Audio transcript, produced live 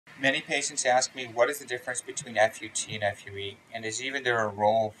Many patients ask me what is the difference between FUT and FUE, and is even there a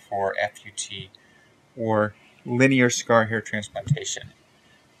role for FUT or linear scar hair transplantation?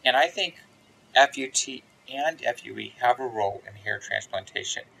 And I think FUT and FUE have a role in hair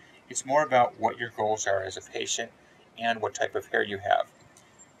transplantation. It's more about what your goals are as a patient and what type of hair you have.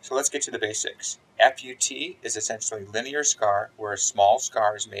 So let's get to the basics. FUT is essentially linear scar, where a small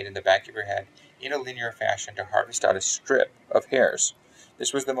scar is made in the back of your head in a linear fashion to harvest out a strip of hairs.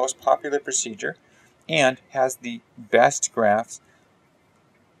 This was the most popular procedure and has the best grafts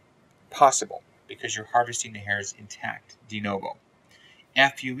possible because you're harvesting the hairs intact, de novo.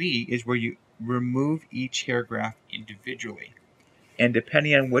 FUE is where you remove each hair graft individually, and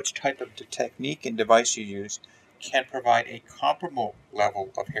depending on which type of technique and device you use, can provide a comparable level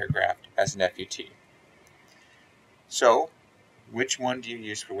of hair graft as an FUT. So, which one do you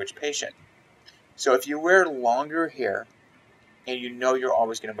use for which patient? So if you wear longer hair, and you know you're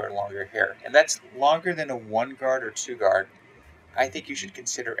always going to wear longer hair, and that's longer than a 1 guard or 2 guard, I think you should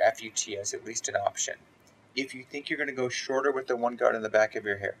consider FUT as at least an option. If you think you're going to go shorter with the 1 guard in the back of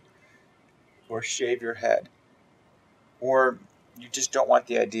your hair, or shave your head, or you just don't want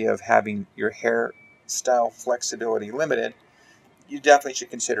the idea of having your hairstyle flexibility limited, you definitely should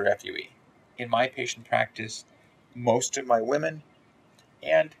consider FUE. In my patient practice, most of my women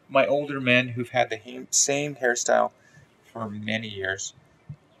and my older men who've had the same hairstyle for many years,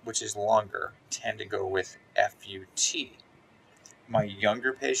 which is longer, tend to go with FUT. My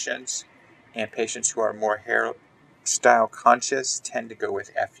younger patients and patients who are more hairstyle conscious tend to go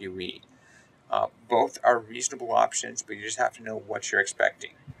with FUE. Both are reasonable options, but you just have to know what you're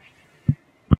expecting.